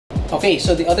Okay,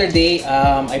 so the other day,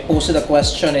 I posted a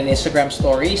question in Instagram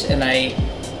stories and I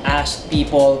asked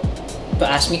people to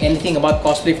ask me anything about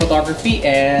cosplay photography,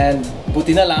 and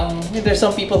buti na lang, there's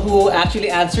some people who actually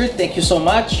answered. Thank you so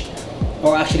much.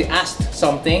 Or actually asked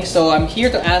something. So I'm here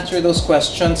to answer those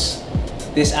questions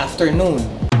this afternoon.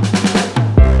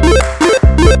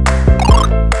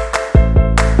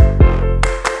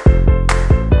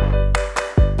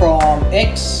 From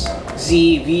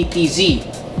XZVTZ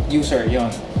user,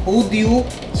 yon. Who do you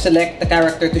select the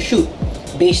character to shoot?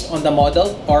 Based on the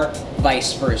model or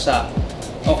vice versa?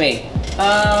 Okay,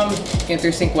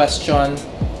 interesting question.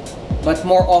 But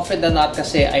more often than not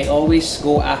kasi, I always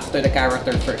go after the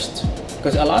character first.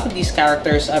 Because a lot of these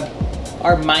characters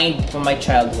are mine from my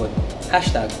childhood.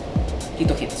 Hashtag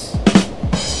Tito Hits.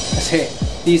 Kasi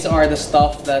these are the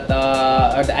stuff that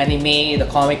are the anime, the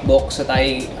comic books that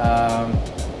I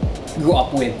grew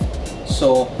up with.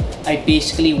 So I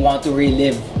basically want to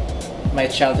relive my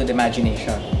childhood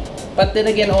imagination. But then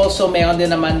again, also mayroon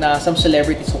din naman na some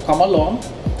celebrities who come along,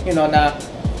 you know, na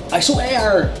I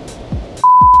swear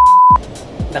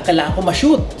na kailangan ko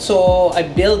ma-shoot. So I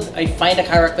find a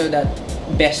character that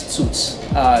best suits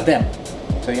them.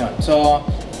 So yun. So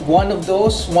one of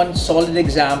those, one solid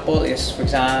example is, for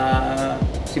example,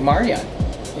 si Marian.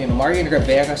 You know, Marian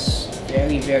Rivera's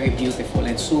very, very beautiful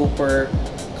and super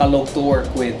kalog to work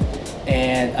with.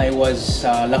 And I was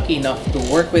lucky enough to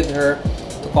work with her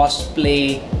to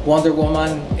cosplay Wonder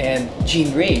Woman and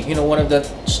Jean Grey. You know, one of the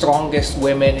strongest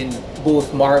women in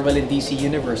both Marvel and DC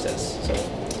universes. So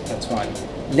that's one.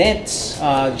 Lens,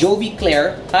 Jovi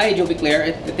Claire. Hi, Jovi Claire.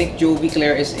 I think Jovi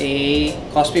Claire is a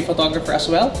cosplay photographer as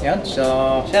well. Yeah,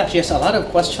 so yeah, she has a lot of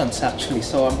questions actually.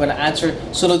 So I'm gonna answer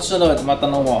sunod-sunod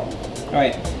matanong mo.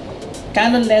 Alright.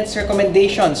 Canon lens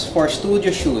recommendations for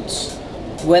studio shoots.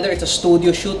 Whether it's a studio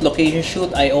shoot, location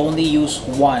shoot, I only use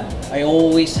one. I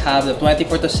always have the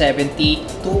 24-70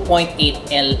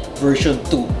 2.8L version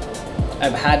 2.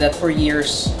 I've had that for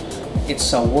years.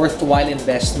 It's a worthwhile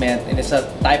investment, and it's a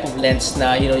type of lens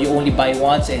na, you know, you only buy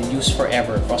once and use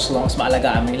forever. For as long as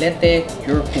maalagaan mo yung lente,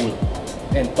 you're cool.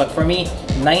 But for me,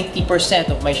 90%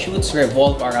 of my shoots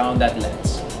revolve around that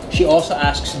lens. She also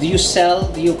asks, do you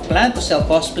plan to sell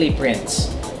cosplay prints?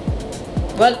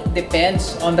 Well, it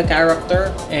depends on the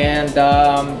character, and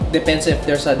depends if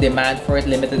there's a demand for it,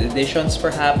 limited editions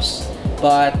perhaps.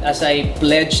 But as I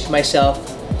pledged myself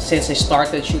since I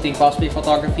started shooting cosplay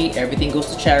photography, everything goes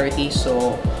to charity.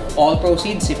 So all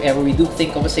proceeds, if ever we do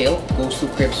think of a sale, goes to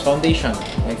Cribs Foundation,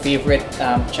 my favorite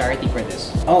charity for this.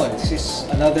 Oh, this is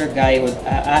another guy would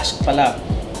ask pala,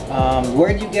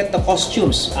 where do you get the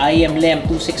costumes? I am Lem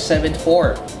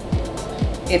 2674.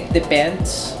 It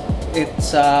depends.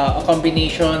 It's a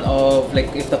combination of,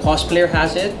 like, if the cosplayer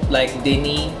has it, like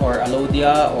Denny or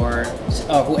Alodia or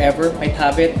whoever might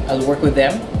have it, I'll work with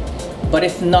them. But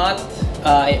if not,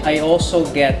 I also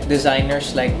get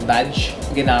designers like Badge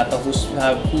Ginato,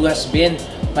 who has been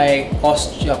my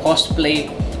cosplay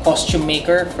costume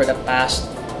maker for the past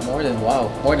more than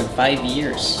 5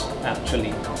 years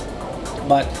actually.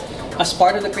 But as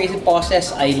part of the creative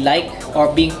process, I like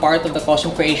being part of the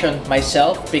costume creation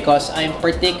myself, because I'm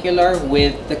particular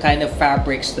with the kind of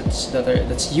fabrics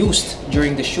that's used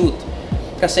during the shoot.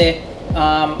 Kasi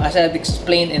as I've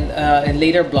explained in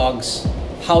later vlogs,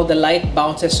 how the light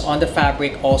bounces on the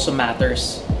fabric also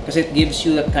matters, because it gives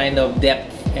you that kind of depth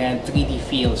and 3D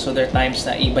feel. So there are times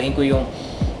na ibahin ko yung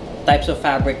types of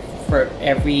fabric for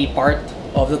every part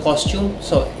of the costume.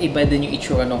 So iba din yung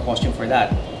itsura ng costume for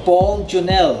that. Paul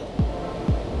Junel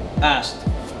asked,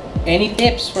 any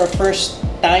tips for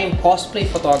first-time cosplay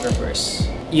photographers?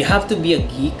 You have to be a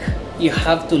geek. You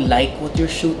have to like what you're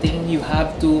shooting. You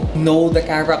have to know the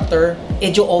character.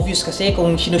 Medyo obvious kasi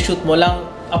kung sinushoot mo lang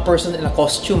a person in a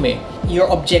costume eh. Your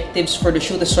objectives for the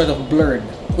shoot is sort of blurred,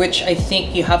 which I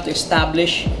think you have to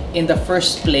establish in the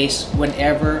first place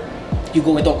whenever you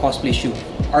go into a cosplay shoot.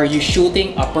 Are you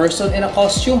shooting a person in a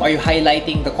costume? Are you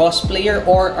highlighting the cosplayer,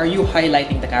 or are you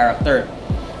highlighting the character?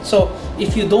 So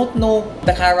if you don't know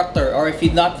the character, or if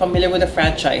you're not familiar with the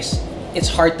franchise,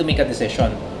 it's hard to make a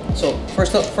decision. So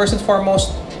first and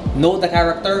foremost, know the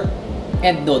character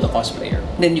and know the cosplayer.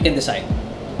 Then you can decide.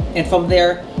 And from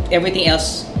there, everything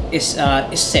else is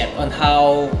set on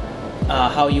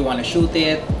how you want to shoot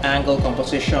it, angle,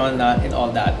 composition, and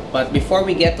all that. But before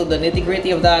we get to the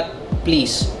nitty-gritty of that,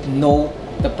 please know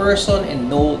the person and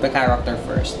know the character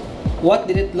first. What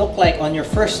did it look like on your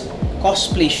first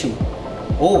cosplay shoot?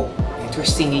 Oh,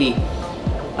 interestingly,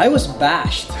 I was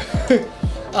bashed.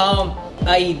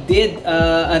 I did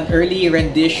an early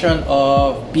rendition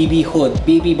of Baby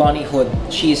Bonnie Hood.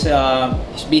 She's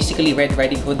basically Red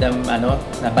Riding Hood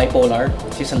na bipolar.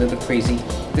 She's a little crazy.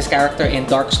 This character in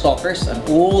Darkstalkers, an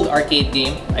old arcade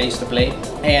game I used to play.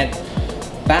 And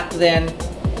back then,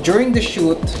 during the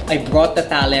shoot, I brought the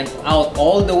talent out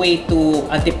all the way to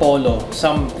Antipolo,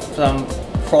 some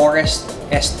forest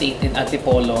estate in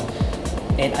Antipolo,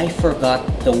 and I forgot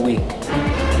the wig.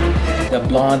 The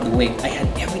blonde wig. I had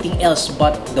everything else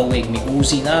but the wig. May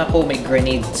Uzi na ako, may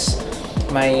grenades.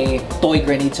 May toy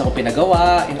grenades ako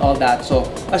pinagawa and all that. So,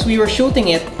 as we were shooting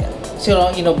it,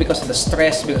 so, because of the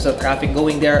stress, because of the traffic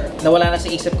going there, nawala na sa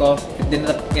isip ko. It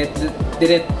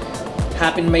didn't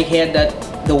happen in my head that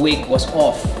the wig was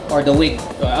off. Or the wig,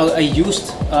 I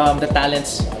used the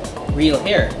talent's real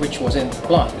hair, which wasn't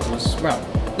blonde, it was brown.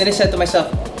 Then I said to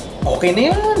myself, okay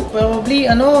na yan, probably,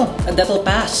 that'll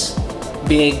pass.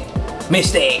 Big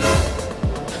mistake.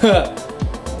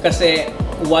 Kasi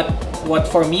what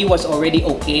for me was already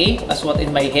okay, as what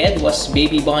in my head was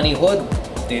Baby Bonnie Hood,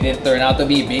 didn't turn out to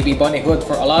be Baby Bonnie Hood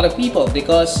for a lot of people,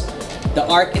 because the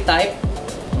archetype,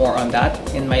 more on that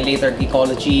in my later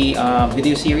Geekology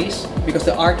video series, because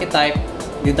the archetype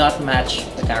did not match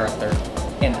the character.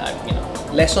 And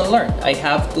lesson learned. I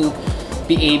have to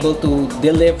be able to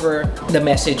deliver the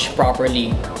message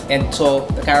properly, and so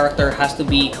the character has to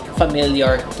be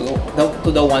familiar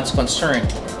to the ones concerned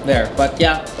there. But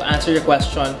yeah, to answer your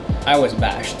question, I was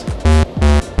bashed,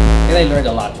 and I learned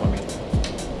a lot from it.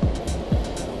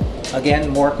 Again,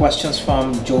 more questions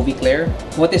from Jovi Claire.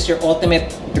 What is your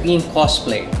ultimate dream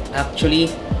cosplay? Actually,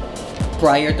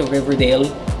 prior to Riverdale,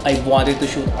 I wanted to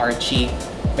shoot Archie.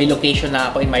 May location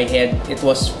na ako in my head. It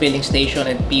was filling station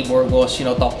and P. Burgos,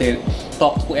 talk to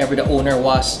whoever the owner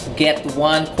was. Get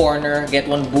one corner, get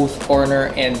one booth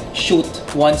corner, and shoot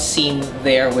one scene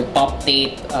there with Pop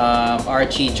Tate,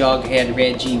 Archie, Jughead,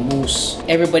 Reggie, Moose.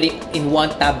 Everybody in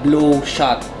one tableau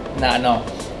shot na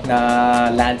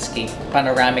landscape,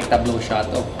 panoramic tableau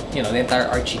shot of the entire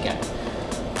Archie gang.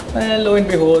 And lo and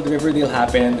behold, Riverdale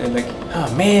happened, and oh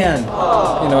man,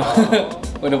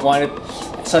 would have wanted.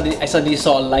 I suddenly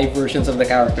saw live versions of the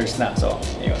characters now. So,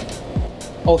 yun.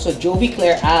 Also, Jovi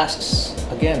Claire asks,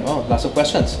 again, lots of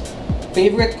questions.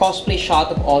 Favorite cosplay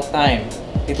shot of all time?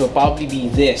 It will probably be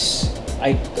this.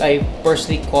 I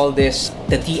personally call this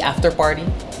the tea after party.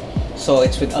 So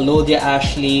it's with Alodia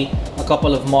Ashley, a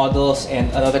couple of models, and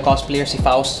another cosplayer, si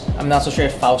Faust. I'm not so sure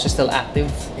if Faust is still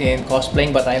active in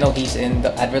cosplaying, but I know he's in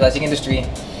the advertising industry.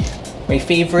 My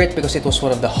favorite because it was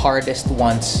one of the hardest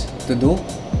ones to do.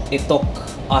 It took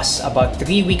us about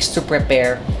 3 weeks to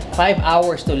prepare, 5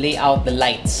 hours to lay out the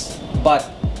lights, but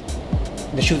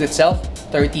the shoot itself,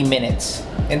 30 minutes.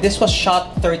 And this was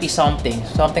shot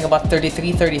 30-something about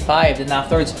 33, 35. Then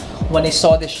afterwards, when I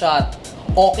saw this shot,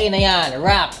 okay na yan,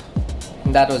 wrap.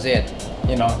 And that was it,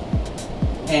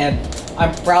 And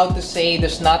I'm proud to say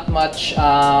there's not much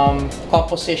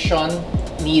composition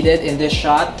needed in this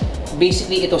shot.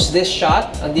 Basically, it was this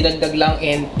shot. Ang dinagdag lang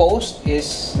in post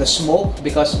is the smoke,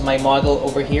 because my model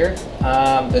over here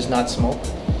does not smoke.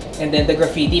 And then the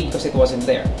graffiti, because it wasn't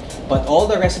there. But all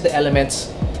the rest of the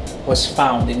elements was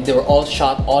found, and they were all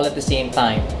shot all at the same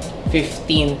time.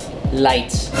 15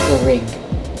 lights to rig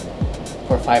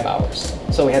for 5 hours.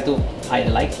 So we had to hide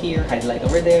a light here, hide a light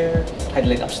over there, hide a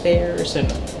light upstairs, and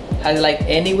hide a light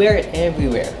anywhere and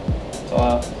everywhere.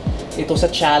 So it was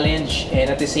a challenge, and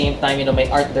at the same time, my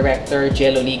art director,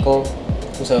 Jello Lico,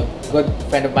 who's a good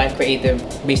friend of mine, creative,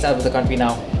 based out of the country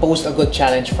now, posed a good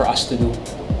challenge for us to do.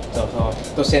 So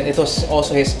it was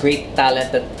also his great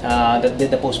talent that did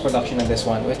the post-production of this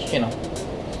one, which,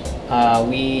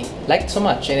 we liked so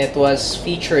much, and it was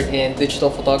featured in Digital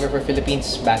Photographer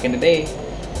Philippines back in the day,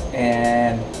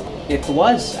 and it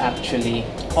was actually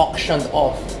auctioned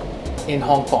off in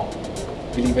Hong Kong.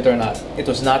 Believe it or not. It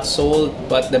was not sold,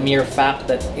 but the mere fact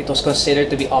that it was considered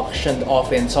to be auctioned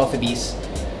off in Sotheby's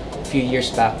a few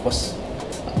years back was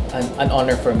an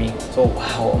honor for me. So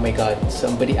wow, oh my god,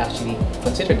 somebody actually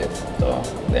considered it. So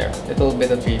there, little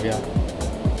bit of trivia.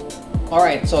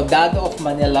 Alright, so Dado of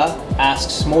Manila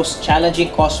asks, most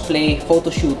challenging cosplay photo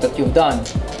shoot that you've done.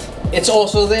 It's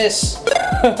also this!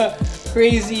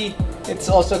 Crazy! It's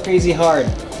also crazy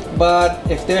hard. But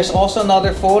if there's also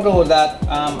another photo that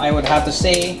I would have to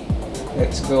say,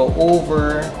 let's go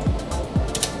over.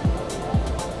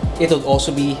 It would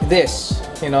also be this,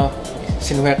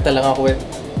 sinuwerte lang ako with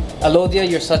Alodia.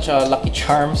 You're such a lucky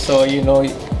charm, so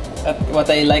what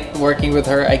I like working with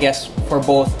her, I guess, for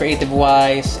both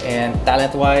creative-wise and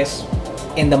talent-wise.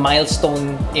 In the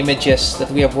milestone images that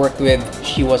we have worked with,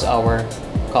 she was our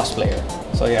cosplayer.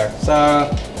 So yeah, so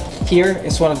here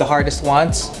is one of the hardest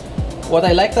ones. What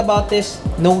I liked about this,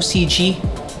 no CG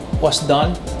was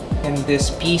done in this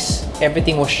piece.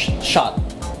 Everything was shot.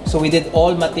 So we did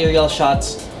all material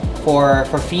shots for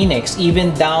Phoenix,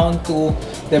 even down to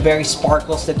the very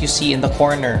sparkles that you see in the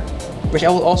corner, which I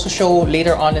will also show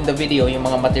later on in the video, yung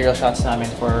mga material shots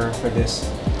namin for this.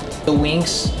 The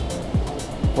wings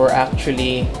were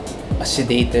actually a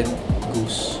sedated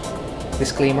goose.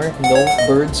 Disclaimer, no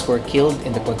birds were killed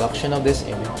in the production of this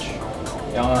image.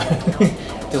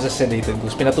 It was a sedated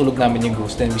goose. Pinatulog namin yung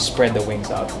goose, then we spread the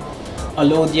wings out.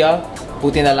 Alodia,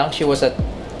 buti na lang, she was a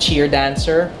cheer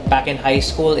dancer back in high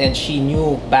school and she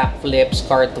knew backflips,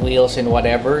 cartwheels, and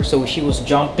whatever. So she was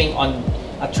jumping on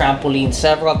a trampoline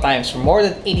several times, more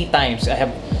than 80 times. I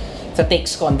have sa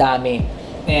takes ko ang dami.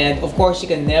 And of course, you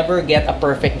can never get a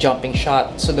perfect jumping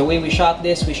shot. So the way we shot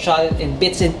this, we shot it in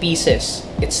bits and pieces.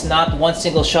 It's not one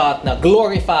single shot na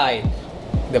glorified,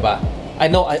 diba? I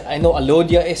know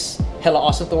Alodia is hella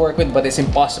awesome to work with, but it's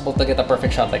impossible to get a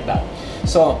perfect shot like that.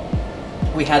 So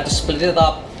we had to split it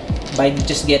up by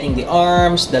just getting the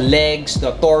arms, the legs,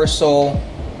 the torso,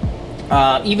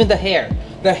 even the hair.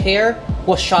 The hair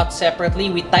was shot separately.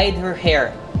 We tied her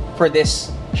hair for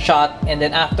this shot, and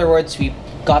then afterwards we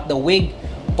got the wig,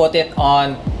 put it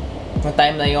on. Yung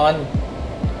time na yon,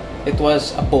 it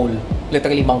was a bowl,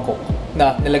 literally mangkok,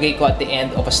 na nilagay ko at the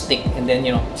end of a stick, and then,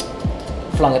 you know,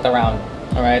 flung it around.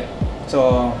 All right,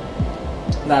 so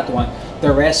that one.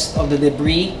 The rest of the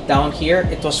debris down here,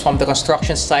 it was from the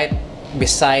construction site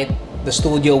beside the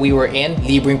studio we were in.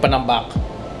 Libreng panambak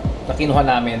na kinuha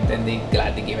namin, and they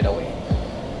gladly gave it away.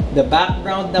 The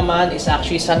background naman is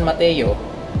actually San Mateo,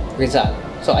 Rizal.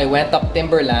 So I went up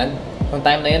Timberland. Noong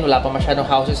time na yun, wala pa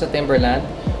masyadong houses sa Timberland.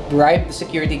 Bribed the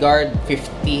security guard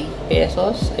 50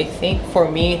 pesos, I think, for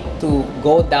me to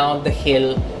go down the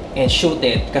hill and shoot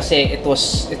it. Kasi it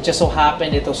just so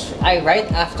happened, it was right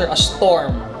after a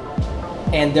storm,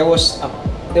 and there was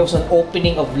an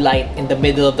opening of light in the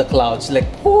middle of the clouds, like,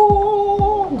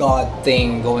 oh god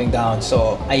thing going down.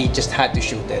 So I just had to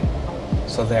shoot it.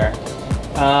 So there.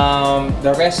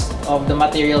 The rest of the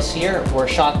materials here were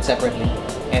shot separately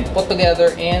and put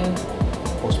together in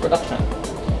post-production.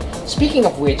 Speaking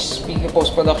of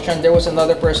post-production, there was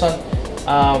another person,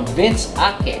 Vince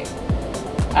Ake,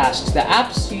 asks, the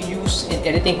apps you use in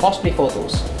editing cosplay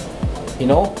photos. You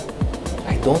know,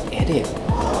 I don't edit.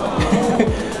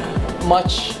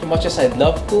 Much as I'd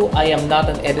love to, I am not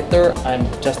an editor. I'm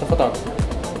just a photographer.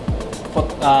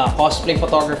 Cosplay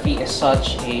photography is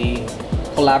such a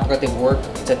collaborative work.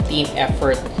 It's a team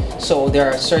effort. So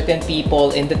there are certain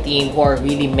people in the team who are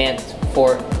really meant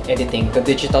for editing, the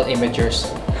digital imagers.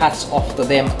 Hats off to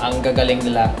them, ang gagaling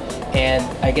nila. And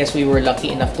I guess we were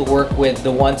lucky enough to work with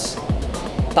the ones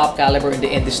top caliber in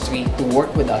the industry to work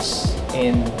with us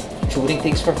in shooting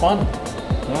things for fun.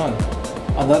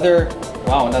 Another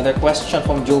question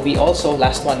from Jovi also,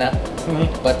 last one na.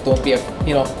 But don't be,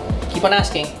 keep on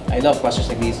asking. I love questions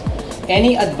like these.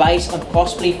 Any advice on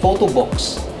cosplay photo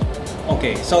books?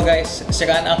 Okay, so guys,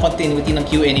 sira na ang continuity ng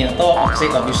Q&A na to kasi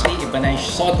obviously iba na yung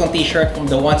suot kong t-shirt from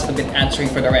the ones that have been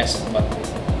answering for the rest, but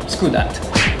screw that.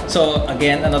 So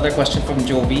again, another question from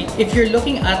Jovi. If you're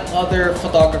looking at other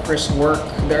photographers' work,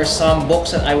 there are some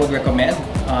books that I would recommend.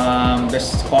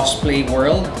 There's Cosplay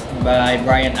World by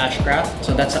Brian Ashcraft.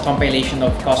 So that's a compilation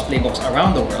of cosplay books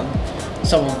around the world.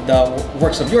 Some of the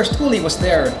works of yours truly was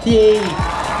there. Yay!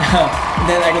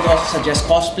 Then I would also suggest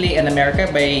Cosplay in America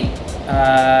by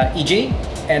EJ.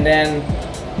 And then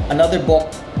another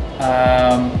book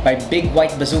by Big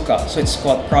White Bazooka. So it's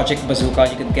called Project Bazooka.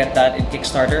 You can get that in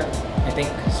Kickstarter, I think.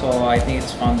 So I think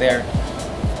it's found there.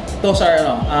 Those are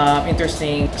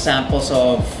interesting samples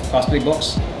of cosplay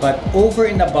books. But over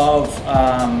and above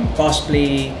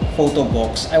cosplay photo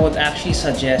books, I would actually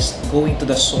suggest going to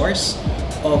the source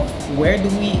of where do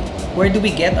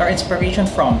we get our inspiration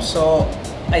from. So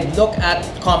I'd look at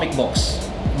comic books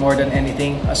more than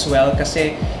anything as well,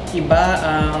 kasi iba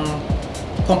ang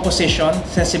composition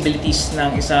sensibilities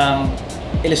ng isang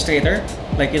illustrator,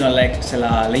 like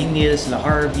sila Lainil, sila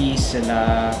Harvey,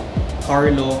 sila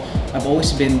Carlo. I've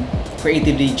always been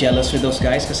creatively jealous with those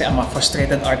guys kasi I'm a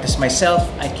frustrated artist myself.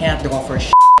 I can't draw for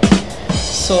shit.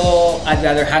 So I'd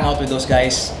rather hang out with those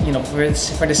guys,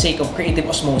 for the sake of creative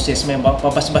osmosis. May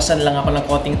babasbasan lang ako ng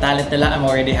konting talent nila, I'm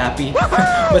already happy.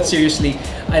 But seriously,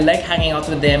 I like hanging out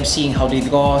with them, seeing how they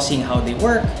draw, seeing how they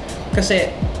work.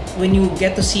 Kasi when you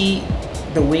get to see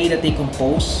the way that they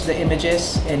compose the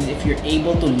images, and if you're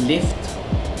able to lift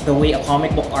the way a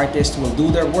comic book artist will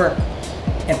do their work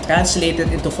and translate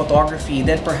it into photography,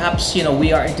 then perhaps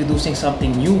we are introducing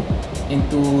something new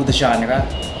into the genre.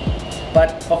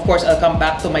 But of course, I'll come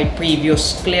back to my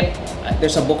previous clip.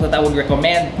 There's a book that I would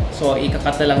recommend. So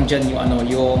ikakat na lang dyan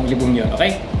yung libong yun,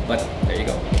 okay? But there you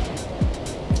go.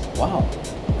 Wow,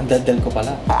 ang daldal ko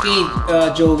pala. Okay,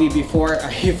 Joey, before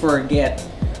I forget,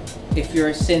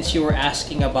 since you were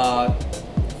asking about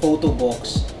photo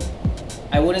books,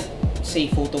 I wouldn't say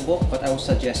photo book, but I would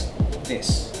suggest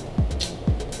this.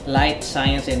 Light,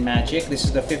 Science, and Magic. This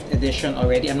is the 5th edition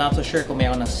already. I'm not so sure kung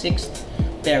mayroon ng 6th,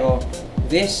 pero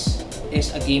this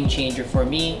is a game changer for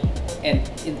me. And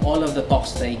in all of the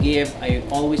talks that I give, I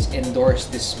always endorse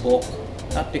this book.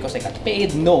 Not because I got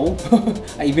paid, no.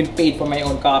 I even paid for my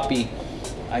own copy.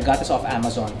 I got this off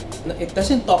Amazon. It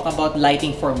doesn't talk about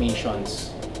lighting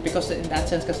formations, because in that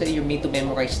sense, kasi you're made to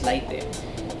memorize light.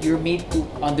 You're made to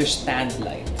understand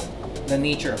light, the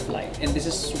nature of light. And this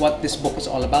is what this book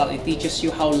is all about. It teaches you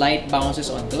how light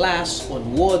bounces on glass,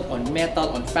 on wood, on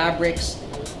metal, on fabrics,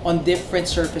 on different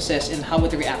surfaces, and how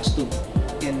it reacts to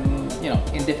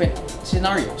in different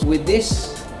scenarios. With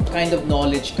this kind of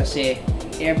knowledge, kasi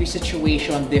every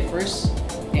situation differs,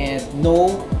 and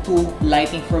no two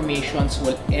lighting formations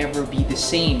will ever be the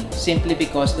same, simply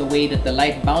because the way that the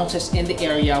light bounces in the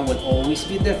area will always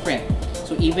be different.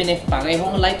 So even if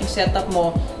parehong lighting setup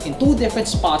mo in 2 different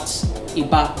spots,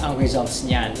 iba ang results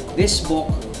niyan. This book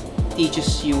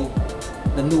teaches you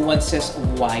the nuances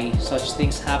of why such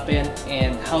things happen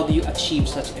and how do you achieve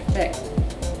such effect.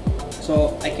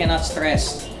 So I cannot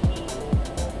stress,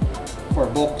 for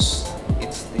books,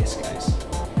 it's this, guys.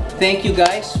 Thank you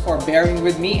guys for bearing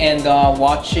with me and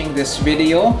watching this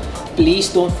video.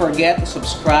 Please don't forget to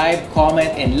subscribe,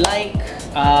 comment, and like.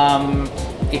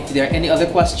 If there are any other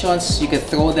questions, you can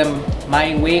throw them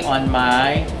my way on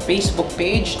my Facebook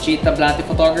page, Tablante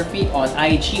Photography, on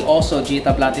IG also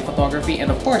Tablante Photography,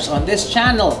 and of course on this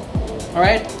channel.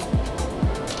 Alright?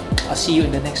 I'll see you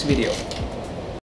in the next video.